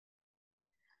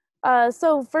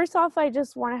So first off, I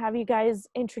just want to have you guys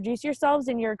introduce yourselves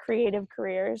and your creative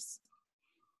careers.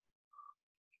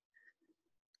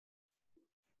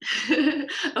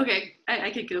 Okay, I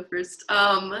could go first.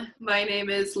 My name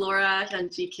is Laura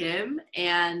Hyunjee Kim,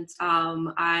 and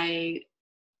I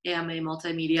am a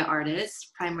multimedia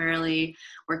artist, primarily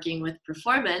working with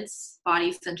performance,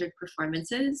 body-centered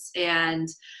performances, and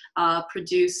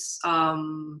produce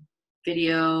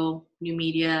video, new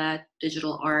media,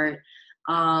 digital art.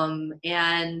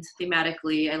 And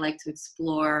thematically, I like to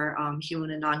explore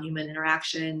human and non-human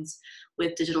interactions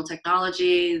with digital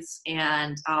technologies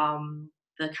and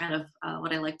the kind of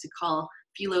what I like to call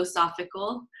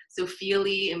philosophical, so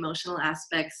feely, emotional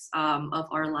aspects of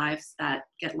our lives that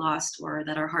get lost or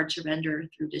that are hard to render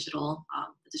through the digital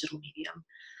medium.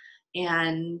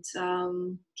 And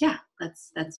yeah,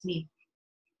 that's me.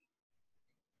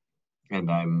 And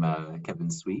I'm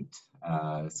Kevin Sweet.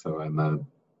 So I'm a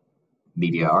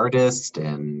media artist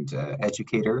and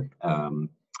educator.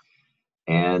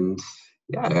 And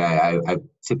yeah, I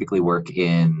typically work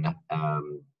in,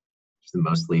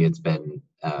 mostly it's been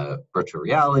virtual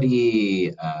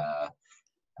reality,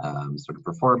 sort of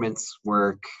performance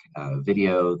work,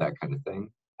 video, that kind of thing.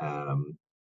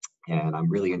 And I'm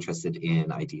really interested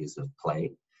in ideas of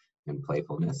play and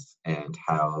playfulness and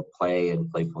how play and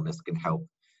playfulness can help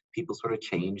people sort of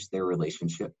change their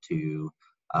relationship to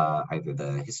either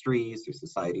the histories or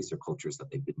societies or cultures that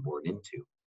they've been born into.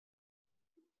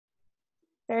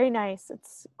 Very nice.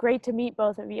 It's great to meet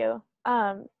both of you.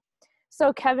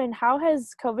 So Kevin, how has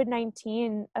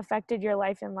COVID-19 affected your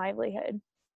life and livelihood?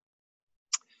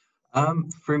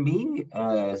 For me,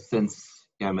 since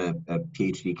I'm a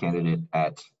PhD candidate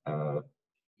at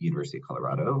University of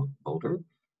Colorado, Boulder,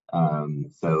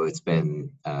 so it's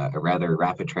been a rather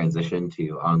rapid transition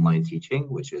to online teaching,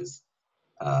 which is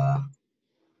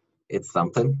it's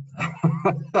something.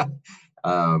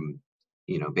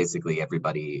 Basically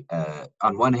everybody,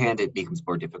 on one hand, it becomes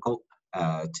more difficult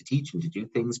to teach and to do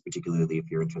things, particularly if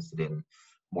you're interested in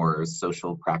more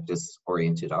social practice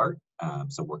oriented art.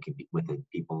 So working with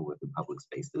people within public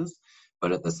spaces.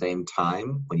 But at the same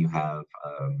time, when you have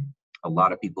a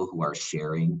lot of people who are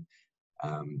sharing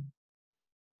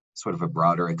sort of a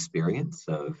broader experience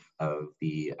of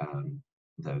the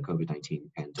COVID-19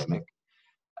 pandemic,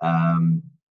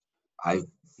 I've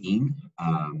seen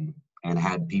and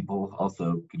had people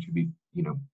also contribute,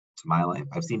 to my life.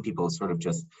 I've seen people sort of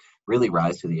just really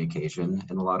rise to the occasion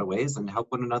in a lot of ways and help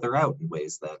one another out in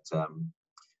ways that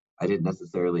I didn't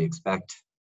necessarily expect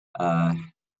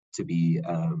to be,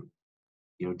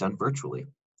 done virtually.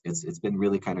 It's been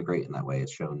really kind of great in that way.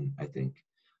 It's shown, I think,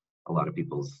 a lot of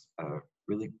people's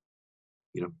really,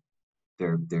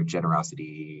 their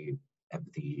generosity,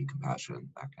 empathy, compassion,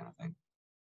 that kind of thing.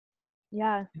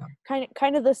 Yeah.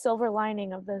 Kind of the silver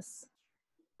lining of this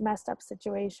messed up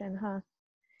situation, huh?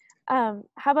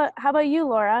 How about you,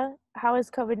 Laura? How has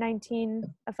COVID-19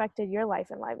 affected your life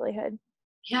and livelihood?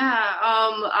 Yeah,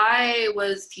 I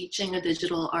was teaching a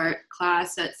digital art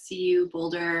class at CU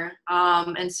Boulder,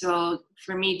 and so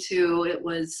for me too, it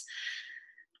was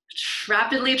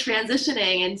rapidly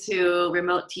transitioning into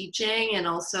remote teaching, and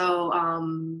also,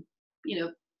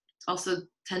 also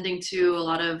tending to a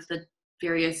lot of the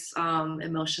various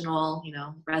emotional,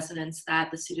 resonance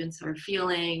that the students are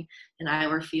feeling, and I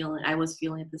was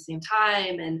feeling at the same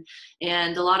time,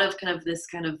 and a lot of this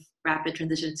kind of rapid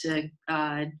transition to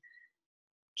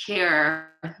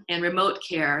care and remote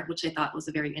care, which I thought was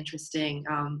a very interesting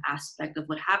aspect of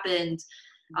what happened.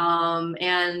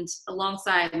 And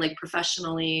alongside,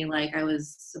 professionally, I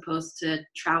was supposed to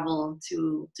travel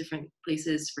to different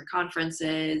places for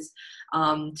conferences,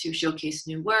 to showcase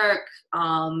new work,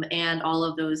 and all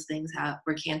of those things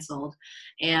were canceled.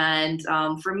 And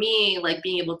for me,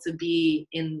 being able to be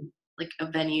in a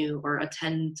venue or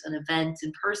attend an event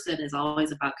in person is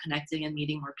always about connecting and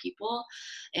meeting more people.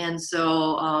 And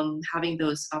so having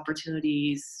those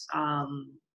opportunities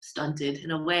stunted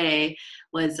in a way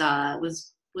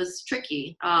was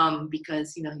tricky,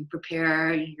 because you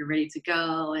prepare, you're ready to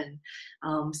go, and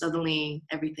suddenly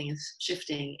everything is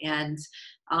shifting. And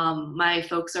my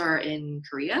folks are in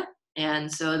Korea,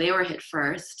 and so they were hit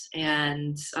first,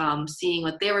 and seeing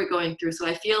what they were going through. So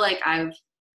I feel like I've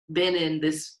been in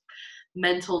this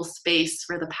mental space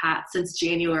for the past since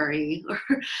January,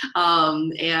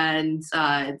 and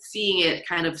seeing it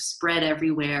kind of spread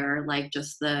everywhere,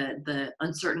 just the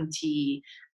uncertainty,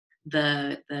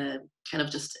 the kind of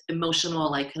just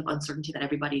emotional kind of uncertainty that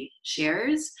everybody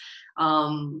shares,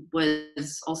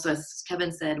 was also, as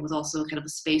Kevin said, was also kind of a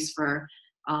space for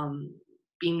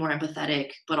being more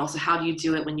empathetic, but also how do you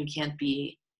do it when you can't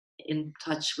be in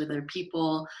touch with other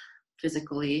people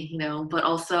physically, you know, but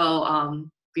also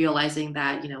realizing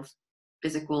that, you know,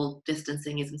 physical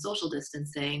distancing isn't social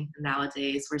distancing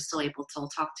nowadays. We're still able to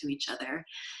talk to each other.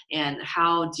 And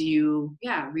how do you,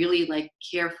 really like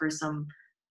care for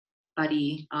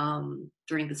somebody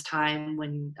during this time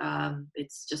when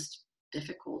it's just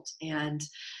difficult. And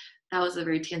that was a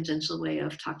very tangential way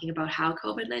of talking about how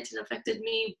COVID-19 affected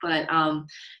me. But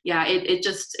it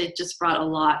just brought a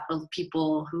lot of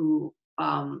people who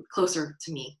closer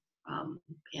to me.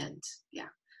 And yeah.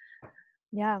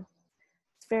 Yeah,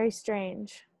 it's very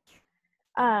strange.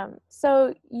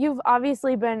 So you've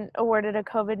obviously been awarded a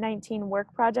COVID-19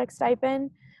 work project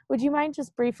stipend. Would you mind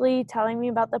just briefly telling me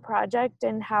about the project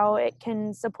and how it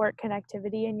can support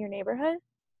connectivity in your neighborhood?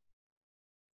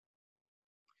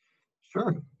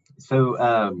 Sure. So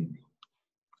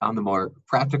on the more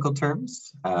practical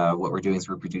terms, what we're doing is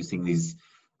we're producing these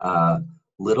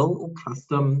little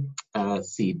custom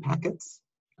seed packets,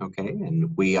 okay?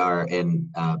 And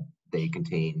they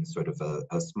contain sort of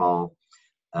a small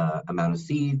amount of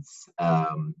seeds,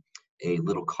 a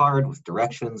little card with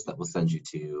directions that will send you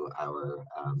to our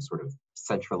sort of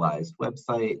centralized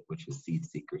website, which is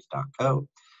seedseekers.co.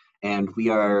 And we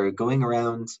are going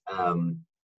around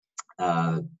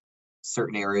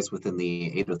certain areas within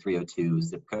the 80302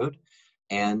 zip code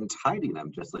and hiding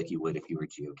them just like you would if you were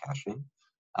geocaching,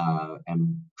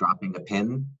 and dropping a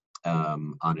pin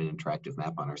on an interactive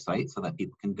map on our site so that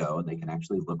people can go and they can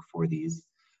actually look for these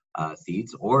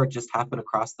seeds or just happen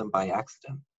across them by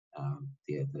accident.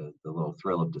 The little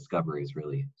thrill of discovery is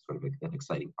really sort of an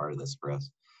exciting part of this for us.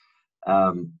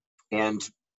 And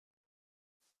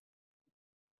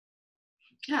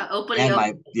Opening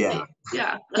up.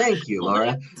 Thank you,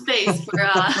 Laura. Space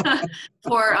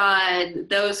for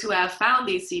those who have found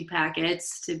these seed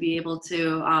packets to be able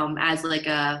to, as like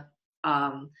a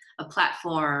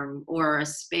platform or a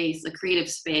space, a creative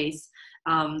space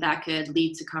that could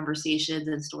lead to conversations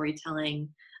and storytelling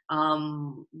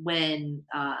when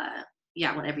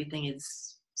everything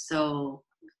is so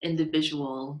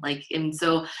individual,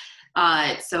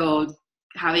 so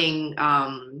having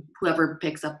whoever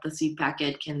picks up the seed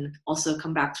packet can also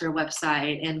come back to our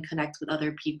website and connect with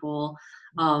other people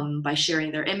by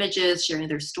sharing their images, sharing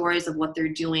their stories of what they're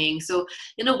doing. So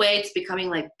in a way, it's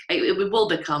becoming it will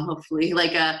become hopefully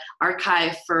like a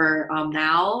archive for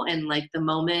now and like the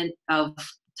moment of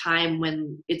time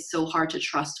when it's so hard to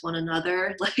trust one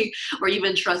another, or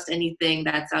even trust anything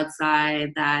that's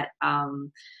outside that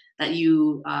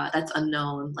that's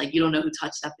unknown, like you don't know who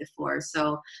touched that before.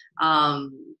 So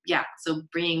so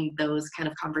bringing those kind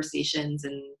of conversations,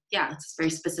 and it's a very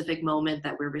specific moment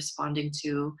that we're responding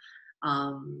to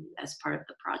as part of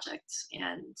the project,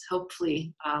 and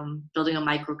hopefully building a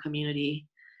micro community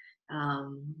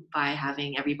by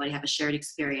having everybody have a shared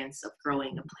experience of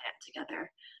growing a plant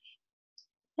together.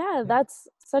 Yeah, that's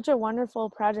such a wonderful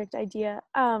project idea.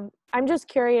 I'm just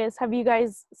curious, have you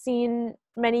guys seen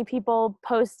many people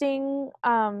posting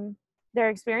their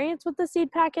experience with the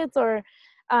seed packets, or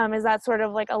is that sort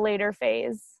of like a later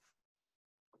phase?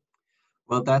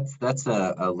 Well, that's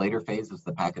a later phase as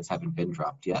the packets haven't been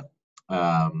dropped yet.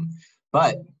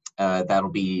 But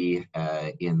that'll be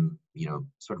in,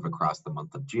 sort of across the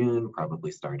month of June,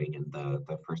 probably starting in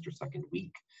the first or second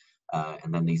week.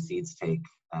 And then these seeds take,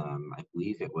 I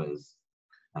believe it was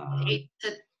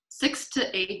 6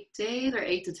 to 8 days, or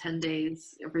 8 to 10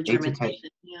 days for germination.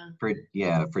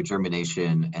 For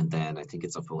germination, and then I think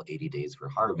it's a full 80 days for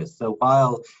harvest. So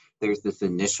while there's this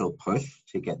initial push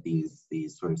to get these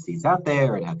sort of seeds out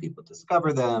there and have people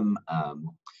discover them,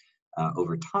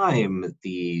 over time,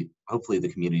 hopefully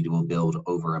the community will build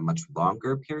over a much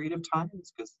longer period of time,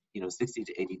 because 60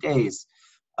 to 80 days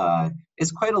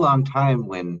is quite a long time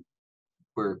when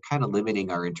we're kind of limiting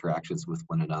our interactions with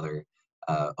one another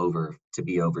over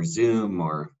Zoom,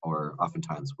 or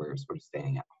oftentimes we're sort of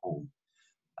staying at home.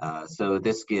 So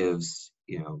this gives,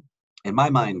 in my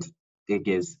mind, it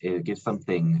gives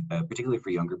something, particularly for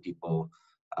younger people,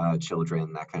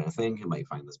 children, that kind of thing, who might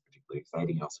find this particularly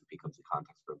exciting. It also becomes a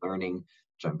context for learning,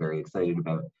 which I'm very excited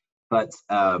about. But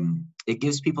it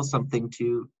gives people something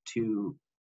to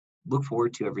look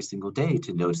forward to every single day,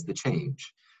 to notice the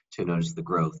change, to notice the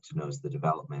growth, to notice the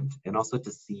development, and also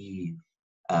to see,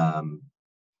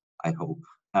 I hope,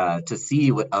 to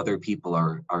see what other people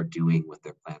are doing with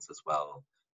their plants as well,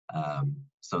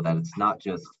 so that it's not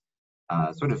just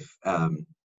sort of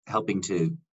helping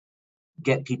to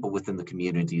get people within the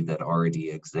community that already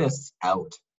exists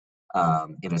out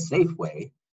in a safe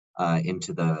way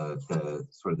into the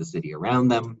sort of the city around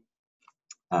them,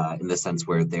 in the sense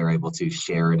where they're able to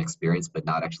share an experience but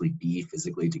not actually be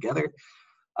physically together.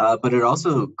 But it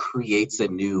also creates a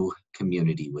new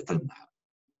community within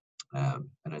that.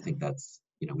 And I think that's,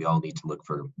 we all need to look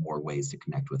for more ways to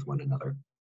connect with one another.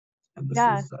 And this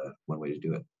Yeah. is one way to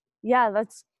do it. Yeah,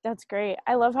 that's great.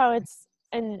 I love how it's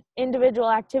an individual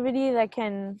activity that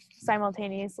can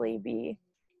simultaneously be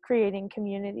creating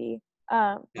community.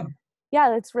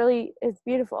 Yeah, it's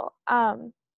beautiful.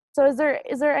 So is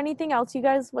there anything else you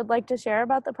guys would like to share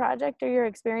about the project or your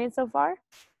experience so far?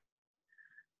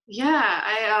 Yeah,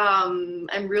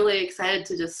 I'm really excited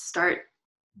to just start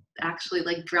actually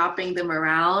like dropping them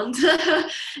around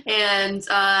and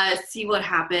see what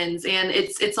happens. And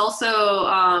it's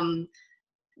also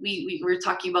we were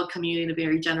talking about community in a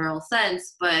very general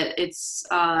sense, but it's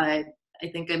I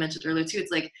think I mentioned earlier too.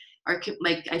 It's like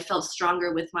like I felt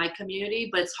stronger with my community,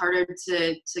 but it's harder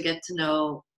to get to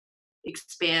know,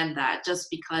 expand that just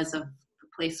because of the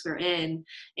place we're in,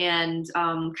 and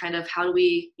kind of how do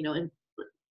we,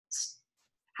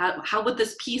 how would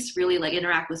this piece really like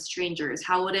interact with strangers?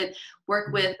 How would it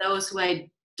work with those who I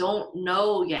don't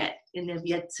know yet and have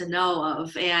yet to know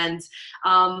of? And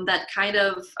that kind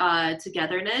of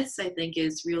togetherness, I think,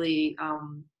 is really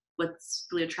what's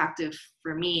really attractive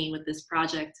for me with this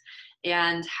project,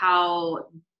 and how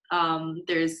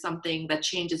there's something that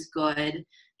change is good,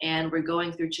 and we're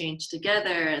going through change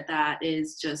together that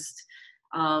is just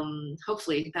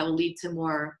hopefully that will lead to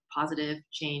more positive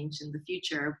change in the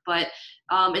future. But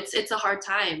it's a hard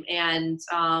time, and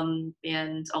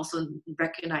also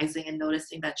recognizing and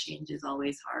noticing that change is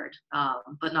always hard,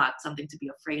 but not something to be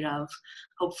afraid of.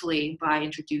 Hopefully, by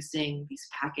introducing these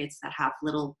packets that have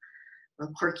little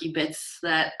quirky bits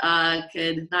that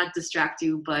could not distract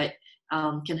you, but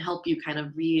can help you kind of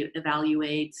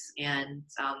reevaluate and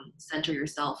center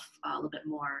yourself a little bit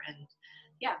more. And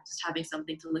yeah, just having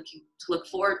something to look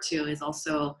forward to is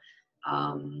also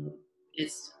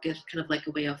is kind of like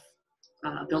a way of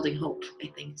building hope, I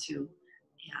think, too.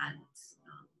 And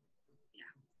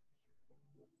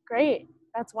Great,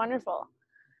 that's wonderful.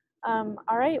 All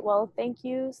right, well, thank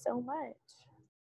you so much.